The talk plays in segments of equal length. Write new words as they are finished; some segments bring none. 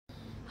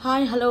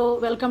Hi, hello,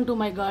 welcome to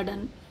my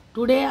garden.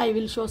 Today I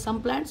will show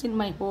some plants in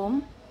my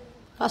home.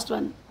 First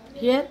one,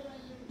 here,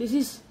 this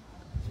is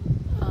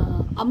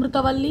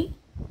Amrutavalli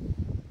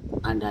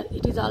and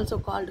it is also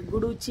called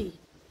Guduchi.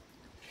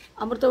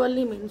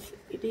 Amrutavalli means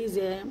it is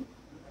a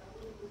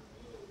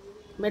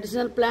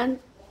medicinal plant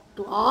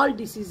to all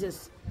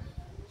diseases.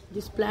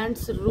 This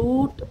plant's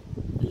root,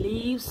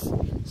 leaves,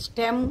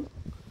 stem,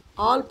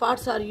 all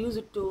parts are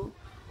used to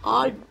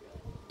all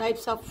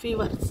types of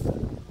fevers.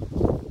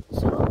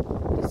 So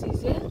this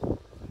is a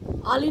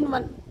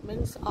all-in-one,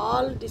 means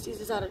all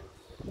diseases are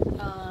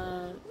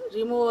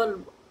removal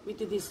with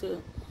this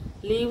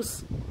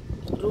leaves,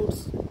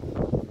 roots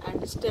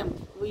and stem.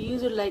 We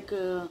use it like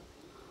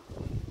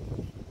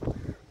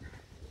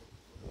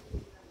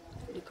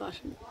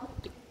decoction.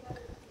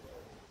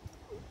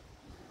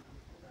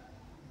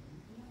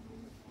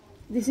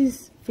 This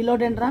is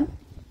philodendron.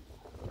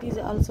 It is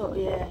also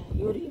a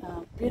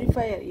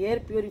purifier, air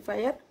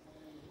purifier.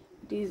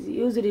 It is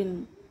used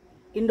in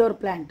indoor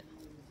plant.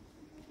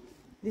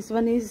 This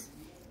one is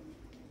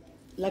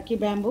lucky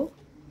bamboo.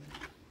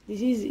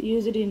 This is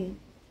used in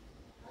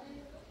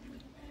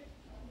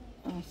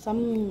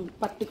some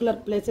particular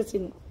places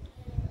in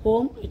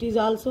home. It is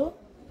also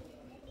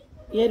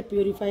air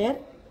purifier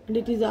and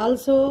it is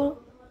also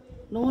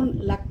known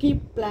lucky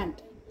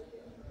plant.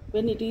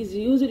 When it is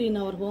used in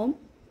our home,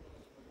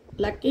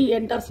 lucky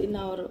enters in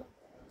our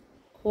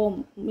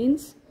home,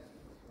 means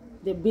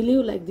they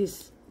believe like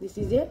this. This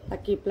is a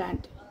lucky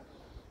plant.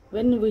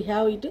 When we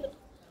have it,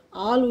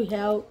 all we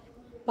have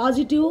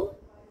positive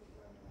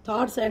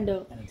thoughts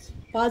and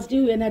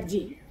positive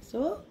energy.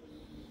 So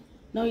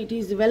now it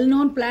is well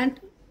known plant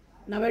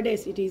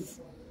nowadays. It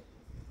is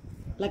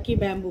lucky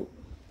bamboo.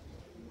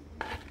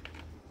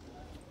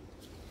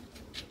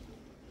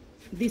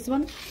 This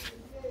one,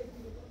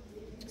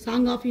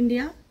 Song of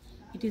India.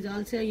 It is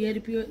also air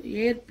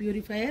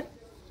purifier.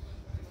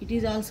 It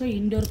is also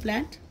indoor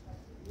plant.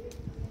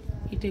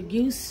 It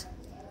gives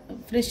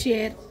fresh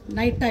air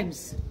night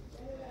times.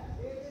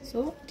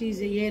 So it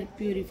is a air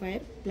purifier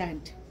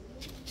plant.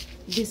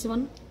 This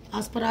one,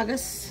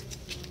 asparagus.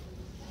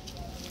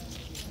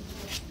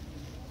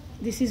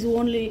 This is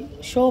only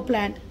show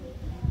plant.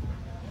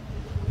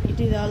 It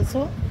is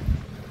also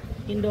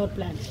indoor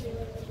plant.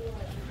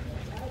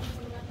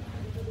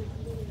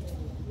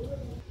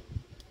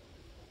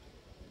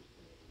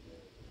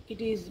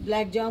 It is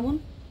black jamun.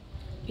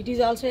 It is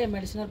also a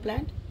medicinal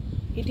plant.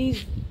 It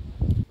is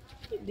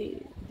the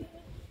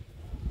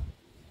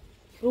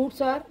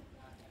fruits are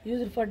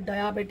used for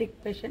diabetic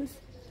patients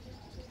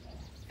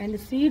and the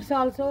seeds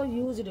also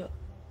used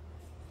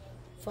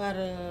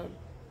for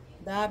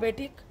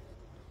diabetic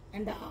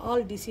and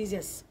all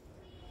diseases.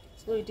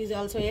 So it is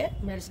also a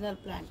medicinal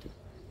plant.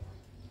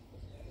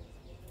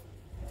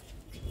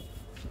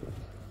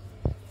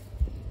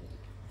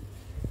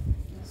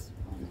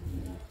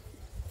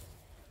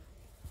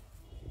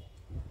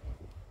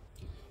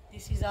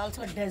 This is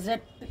also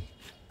desert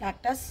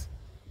cactus.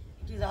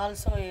 It is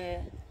also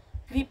a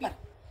creeper.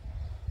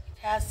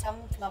 It has some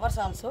flowers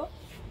also.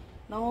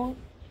 Now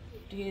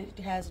it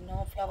has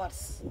no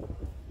flowers.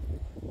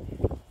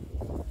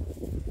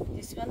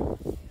 This one,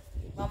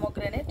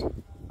 pomegranate.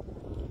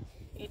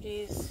 It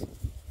is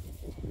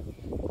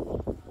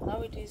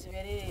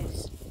very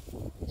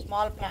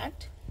small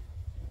plant.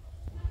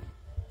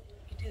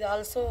 It is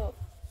also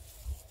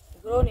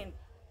grown in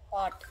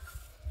pot.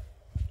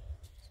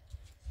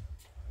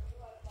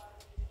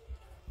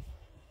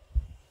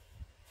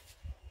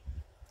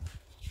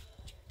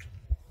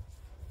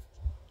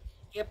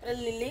 April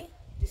lily.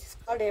 This is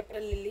called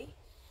April lily.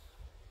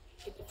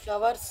 It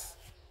flowers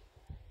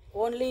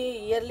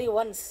only yearly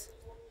once.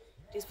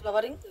 It is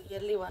flowering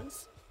yearly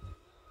once.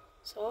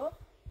 So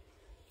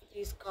it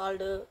is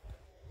called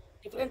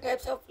different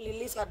types of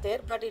lilies are there,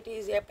 but it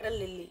is April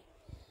lily.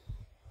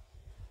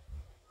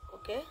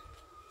 Okay.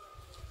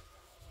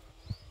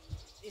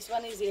 This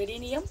one is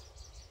adenium.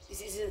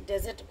 This is a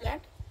desert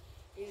plant.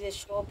 It is a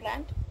show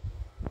plant.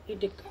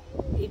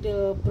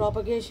 It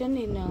propagation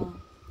in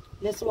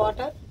less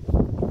water,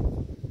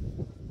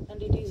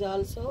 and it is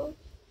also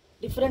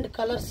different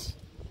colors,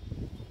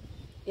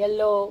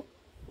 yellow,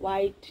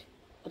 white,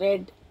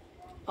 red,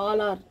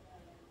 all are.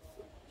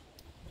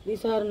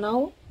 These are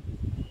now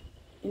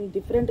in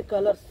different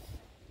colors.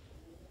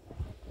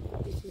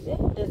 This is a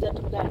desert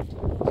plant.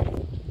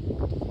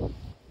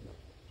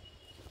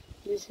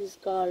 This is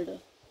called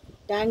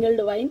tangled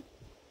vine.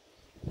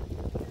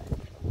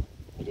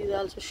 It is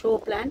also show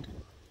plant.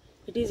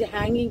 It is a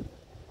hanging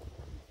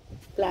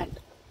plant.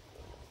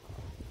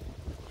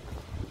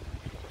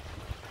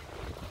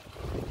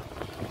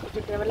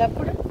 It developed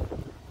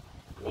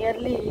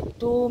nearly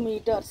 2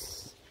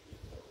 meters.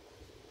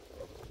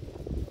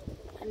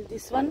 And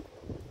this one,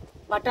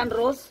 button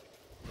rose.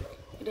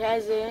 It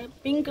has a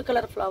pink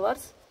color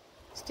flowers.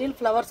 Still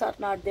flowers are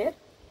not there.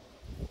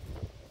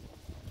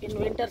 In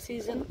winter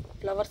season,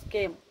 flowers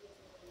came.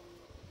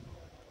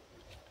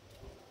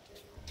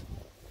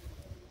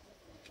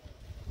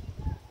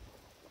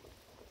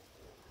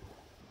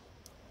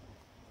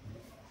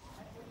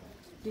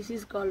 This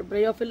is called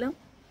Bryophyllum.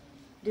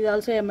 It is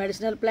also a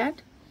medicinal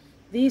plant.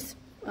 These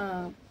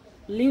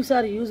leaves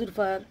are used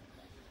for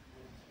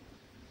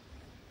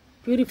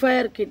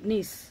purifier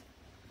kidneys.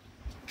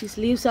 These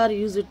leaves are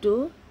used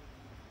to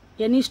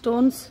any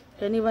stones,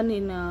 anyone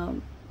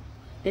in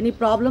any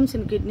problems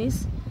in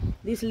kidneys.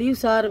 These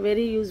leaves are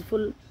very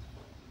useful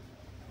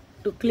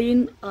to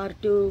clean or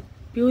to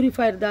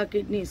purify the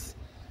kidneys.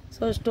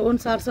 So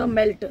stones also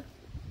melt.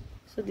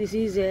 So this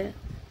is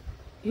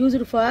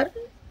used for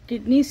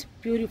kidneys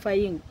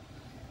purifying.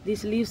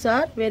 These leaves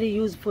are very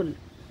useful.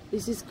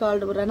 This is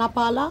called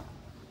Ranapala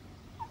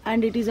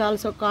and it is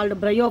also called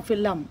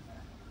Bryophyllum.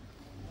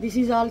 This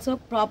is also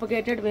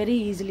propagated very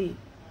easily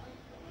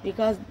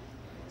because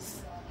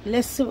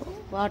less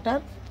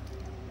water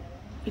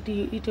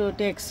it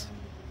takes.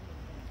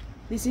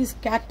 This is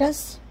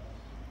cactus.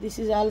 This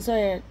is also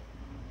a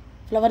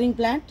flowering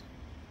plant.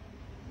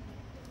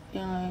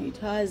 It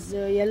has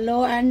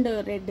yellow and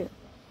red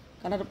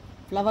color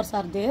flowers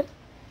are there.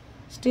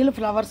 Still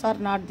flowers are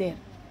not there.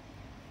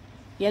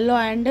 Yellow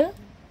and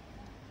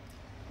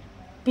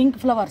pink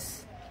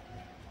flowers.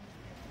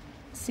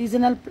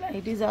 Seasonal.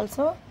 It is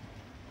also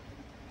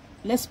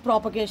less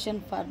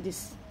propagation for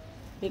this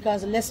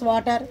because less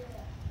water,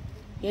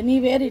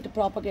 anywhere it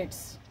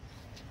propagates.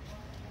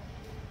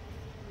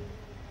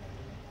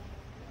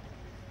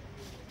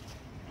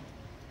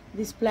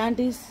 This plant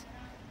is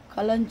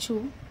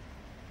Kalanchu.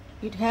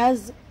 It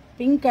has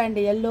pink and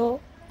yellow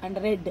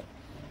and red,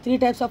 3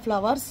 types of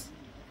flowers,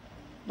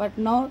 but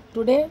now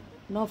today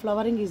no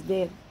flowering is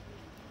there.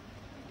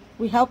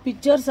 We have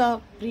pictures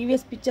of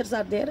previous pictures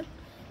are there.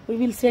 We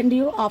will send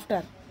you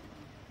after.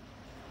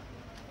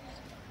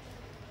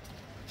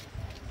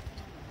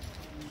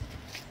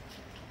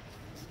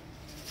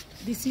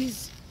 This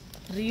is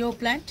Rio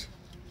plant.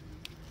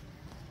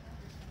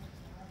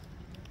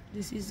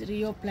 This is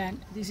Rio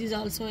plant. This is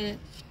also a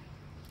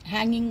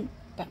hanging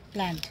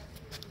plant.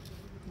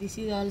 This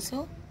is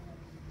also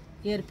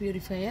air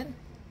purifier.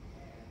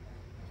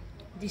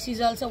 This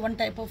is also one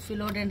type of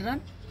philodendron.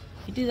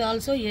 It is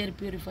also air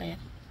purifier.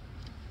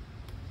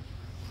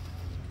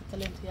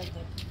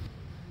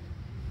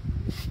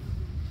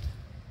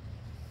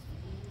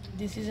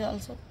 This is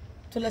also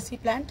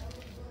Tulasi plant.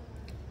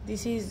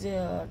 This is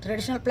a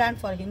traditional plant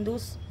for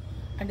Hindus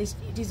and it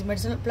is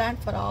medicinal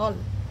plant for all.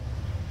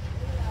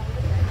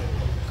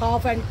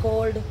 Cough and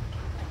cold,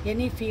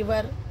 any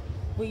fever,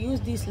 we use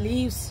these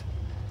leaves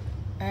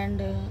and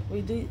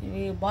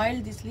we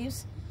boil these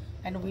leaves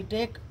and we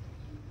take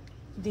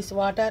this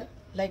water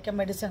like a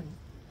medicine.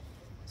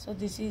 So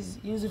this is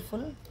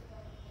useful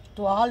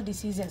to all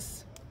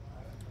diseases,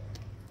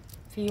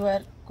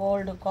 fever,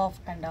 cold, cough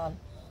and all.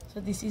 So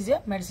this is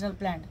a medicinal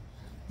plant.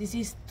 This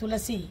is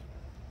Tulasi.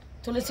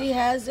 Tulasi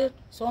has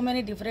so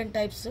many different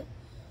types,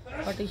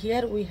 but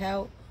here we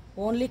have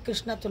only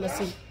Krishna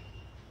Tulasi.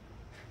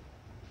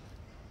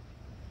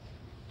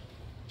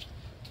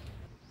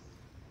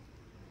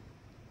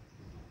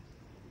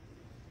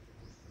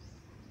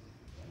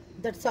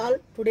 That's all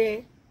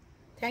today.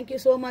 Thank you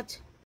so much.